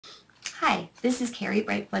Hi, this is Carrie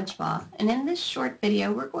Bright-Flinchbaugh, and in this short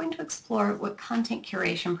video we're going to explore what content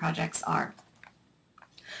curation projects are.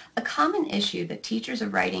 A common issue that teachers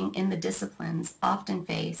of writing in the disciplines often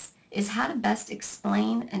face is how to best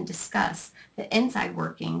explain and discuss the inside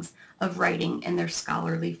workings of writing in their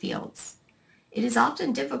scholarly fields. It is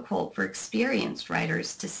often difficult for experienced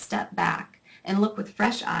writers to step back and look with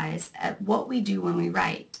fresh eyes at what we do when we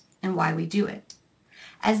write and why we do it.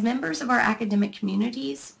 As members of our academic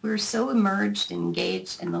communities, we're so immersed and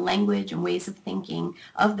engaged in the language and ways of thinking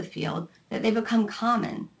of the field that they become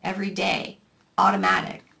common, everyday,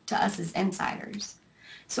 automatic to us as insiders.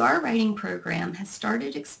 So our writing program has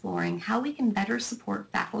started exploring how we can better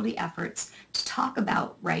support faculty efforts to talk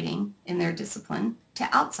about writing in their discipline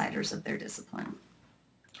to outsiders of their discipline.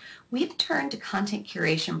 We've turned to content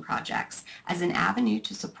curation projects as an avenue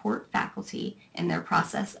to support faculty in their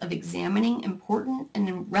process of examining important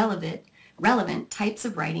and relevant types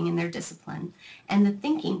of writing in their discipline and the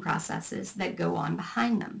thinking processes that go on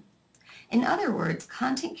behind them. In other words,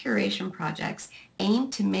 content curation projects aim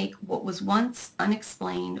to make what was once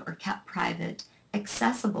unexplained or kept private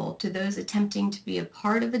accessible to those attempting to be a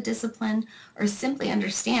part of a discipline or simply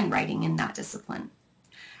understand writing in that discipline.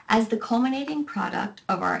 As the culminating product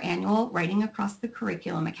of our annual Writing Across the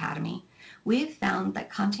Curriculum Academy, we have found that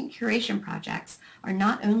content curation projects are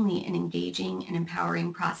not only an engaging and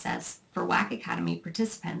empowering process for WAC Academy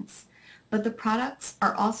participants, but the products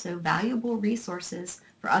are also valuable resources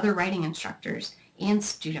for other writing instructors and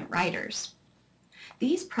student writers.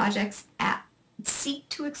 These projects seek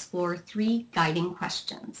to explore three guiding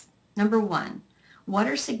questions. Number one, what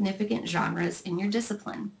are significant genres in your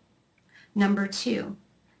discipline? Number two,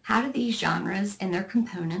 how do these genres and their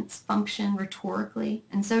components function rhetorically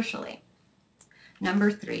and socially? Number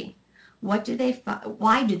three, why do they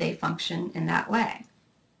function in that way?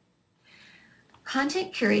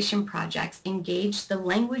 Content curation projects engage the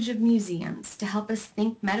language of museums to help us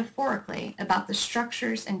think metaphorically about the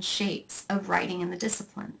structures and shapes of writing in the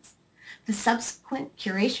disciplines. The subsequent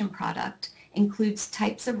curation product includes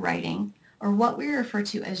types of writing, or what we refer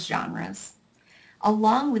to as genres,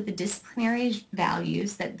 along with the disciplinary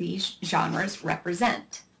values that these genres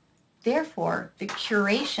represent. Therefore, the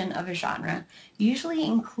curation of a genre usually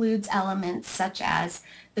includes elements such as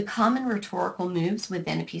the common rhetorical moves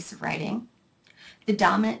within a piece of writing, the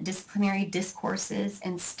dominant disciplinary discourses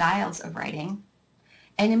and styles of writing,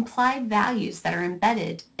 and implied values that are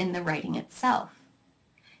embedded in the writing itself.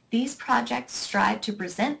 These projects strive to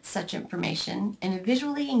present such information in a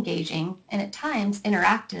visually engaging and at times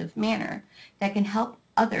interactive manner that can help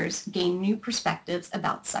others gain new perspectives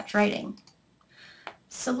about such writing.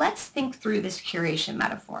 So let's think through this curation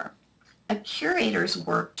metaphor. A curator's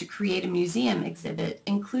work to create a museum exhibit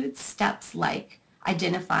includes steps like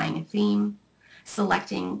identifying a theme,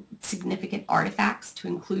 selecting significant artifacts to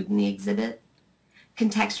include in the exhibit,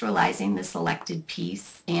 contextualizing the selected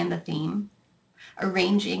piece and the theme,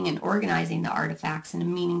 arranging and organizing the artifacts in a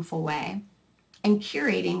meaningful way, and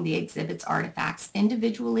curating the exhibit's artifacts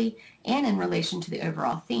individually and in relation to the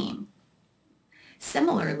overall theme.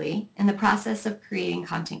 Similarly, in the process of creating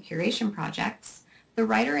content curation projects, the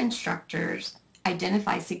writer-instructors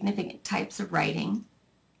identify significant types of writing,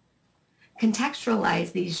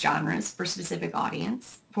 contextualize these genres for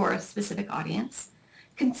a specific audience,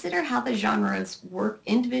 consider how the genres work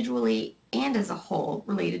individually and as a whole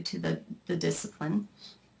related to the discipline,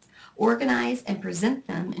 organize and present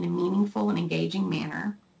them in a meaningful and engaging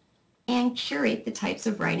manner, and curate the types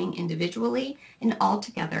of writing individually and all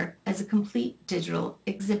together as a complete digital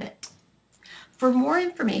exhibit. For more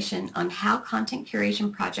information on how content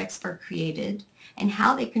curation projects are created and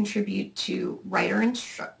how they contribute to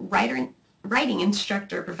writing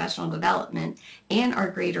instructor professional development and our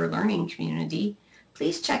greater learning community,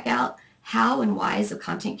 please check out How and Whys of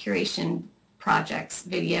Content Curation Projects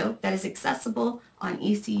video that is accessible on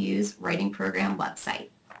ECU's writing program website.